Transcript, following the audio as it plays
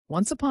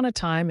Once upon a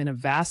time in a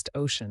vast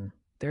ocean,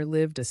 there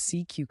lived a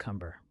sea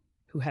cucumber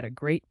who had a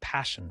great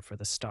passion for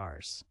the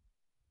stars.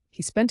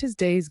 He spent his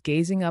days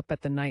gazing up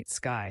at the night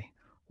sky,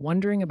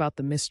 wondering about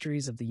the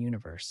mysteries of the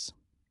universe.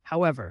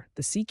 However,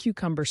 the sea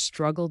cucumber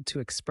struggled to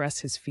express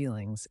his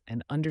feelings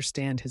and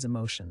understand his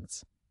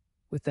emotions.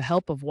 With the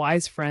help of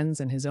wise friends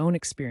and his own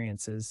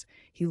experiences,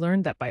 he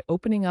learned that by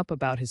opening up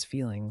about his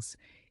feelings,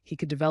 he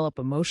could develop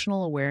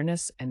emotional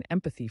awareness and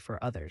empathy for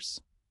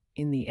others.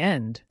 In the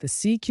end, the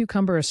sea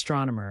cucumber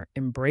astronomer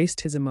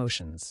embraced his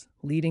emotions,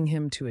 leading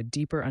him to a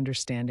deeper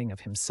understanding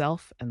of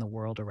himself and the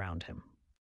world around him.